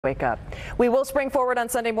Wake up. We will spring forward on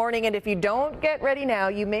Sunday morning, and if you don't get ready now,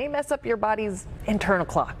 you may mess up your body's internal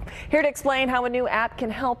clock. Here to explain how a new app can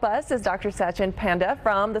help us is Dr. Satchin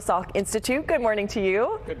from the Salk Institute. Good morning to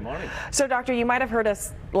you. Good morning. So, Doctor, you might have heard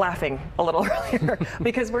us laughing a little earlier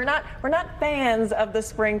because we're not fans of the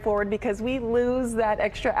spring forward because we lose that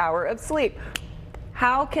extra hour of sleep.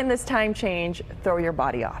 How can this time change throw your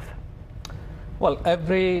body off? Well,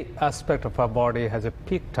 every aspect of our body has a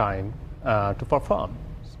peak time to perform.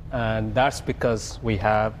 And that's because we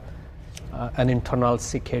have an internal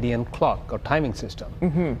circadian clock or timing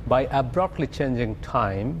system. By abruptly changing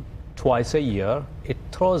time twice a year, it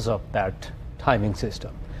throws off that timing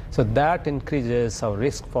system. So that increases our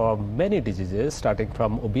risk for many diseases, starting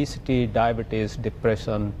from obesity, diabetes,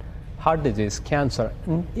 depression, heart disease, cancer,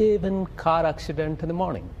 and even car accident in the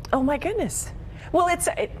morning. Oh my goodness. Well,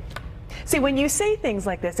 see, when you say things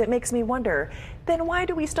like this, it makes me wonder, then why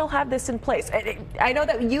do we still have this in place? I know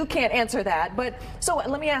that you can't answer that, but so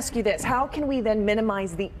let me ask you this. How can we then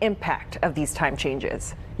minimize the impact of these time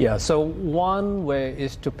changes? Yeah, so one way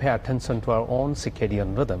is to pay attention to our own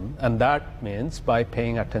circadian rhythm, and that means by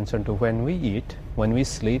paying attention to when we eat, when we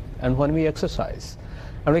sleep, and when we exercise.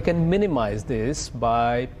 And we can minimize this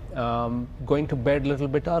by going to bed a little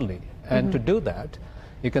bit early. And to do that,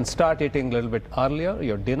 you can start eating a little bit earlier,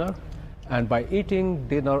 your dinner. And by eating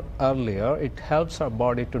dinner earlier, it helps our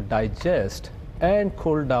body to digest and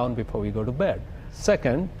cool down before we go to bed.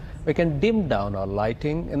 Second, we can dim down our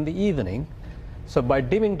lighting in the evening. So by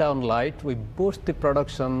dimming down light, we boost the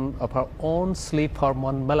production of our own sleep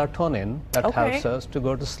hormone melatonin that helps us to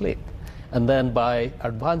go to sleep. And then by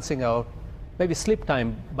advancing our maybe sleep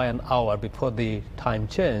time by an hour before the time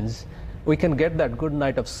change, we can get that good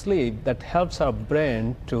night of sleep that helps our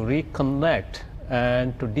brain to reconnect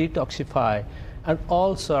and to detoxify, and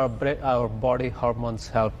also our body hormones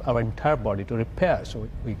help our entire body to repair. So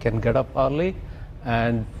we can get up early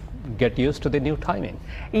and get used to the new timing.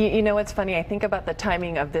 You know, it's funny. I think about the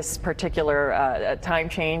timing of this particular time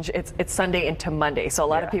change. It's Sunday into Monday, so a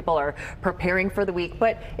lot of people are preparing for the week.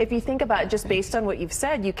 But if you think about it, just based on what you've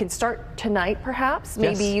said, you can start tonight, perhaps.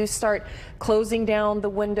 Maybe you start closing down the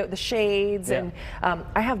window, the shades, and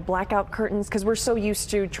I have blackout curtains because we're so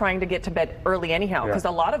used to trying to get to bed early anyhow. Because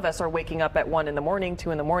a lot of us are waking up at 1 in the morning,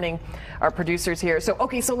 2 in the morning. Our producers here. So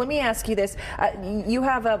so let me ask you this: you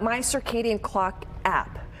have a My Circadian Clock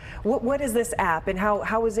app. What is this app, and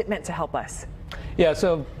how is it meant to help us? Yeah,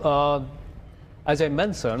 so as I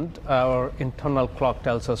mentioned, our internal clock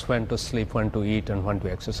tells us when to sleep, when to eat, and when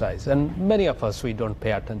to exercise. And many of us, we don't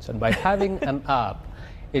pay attention. By having an app,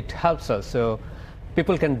 it helps us. So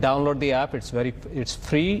people can download the app. It's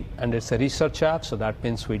free, and it's a research app, so that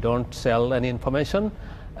means we don't sell any information.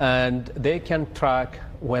 And they can track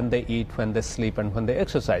when they eat, when they sleep, and when they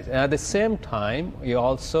exercise. And at the same time, we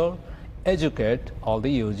also educate all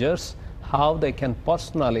the users how they can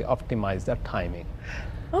personally optimize their timing.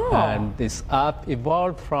 And this app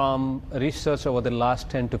evolved from research over the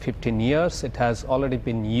last 10 to 15 years. It has already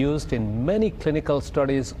been used in many clinical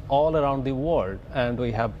studies all around the world, and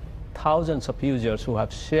we have thousands of users who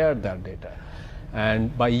have shared their data.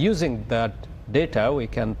 And by using that data, we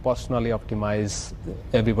can personally optimize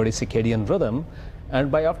everybody's circadian rhythm,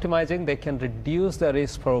 and by optimizing, they can reduce the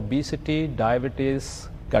risk for obesity, diabetes,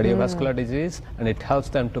 cardiovascular disease, and it helps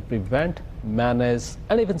them to prevent, manage,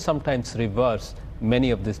 and even sometimes reverse many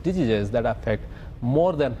of these diseases that affect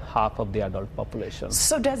more than half of the adult population.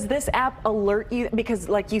 So does this app alert you? Because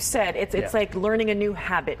like you said, it's like learning a new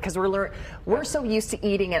habit, because we're so used to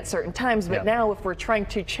eating at certain times, but now if we're trying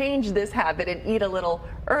to change this habit and eat a little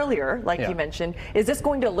earlier, like you mentioned, is this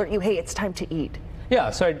going to alert you, hey, it's time to eat? Yeah,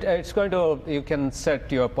 so it's going to, you can set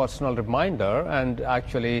your personal reminder, and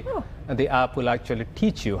actually the app will actually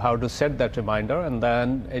teach you how to set that reminder, and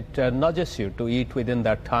then it nudges you to eat within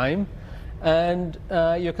that time. And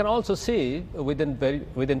you can also see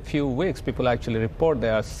within few weeks, people actually report they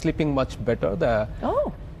are sleeping much better. The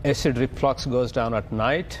acid reflux goes down at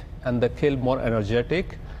night, and they feel more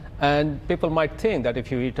energetic. And people might think that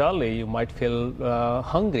if you eat early, you might feel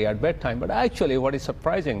hungry at bedtime. But actually, what is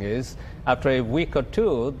surprising is after a week or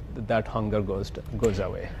two, that hunger goes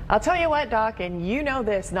away. I'll tell you what, Doc, and you know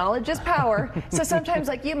this, knowledge is power. So sometimes,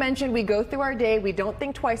 like you mentioned, we go through our day, we don't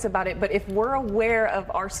think twice about it. But if we're aware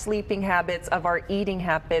of our sleeping habits, of our eating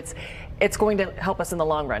habits, it's going to help us in the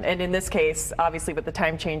long run. And in this case, obviously, with the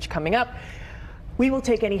time change coming up, we will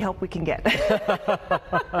take any help we can get.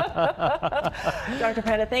 Dr.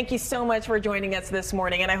 Panda, thank you so much for joining us this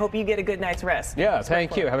morning, and I hope you get a good night's rest. Yeah,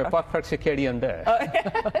 thank you. Have a perfect circadian day.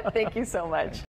 Thank you so much.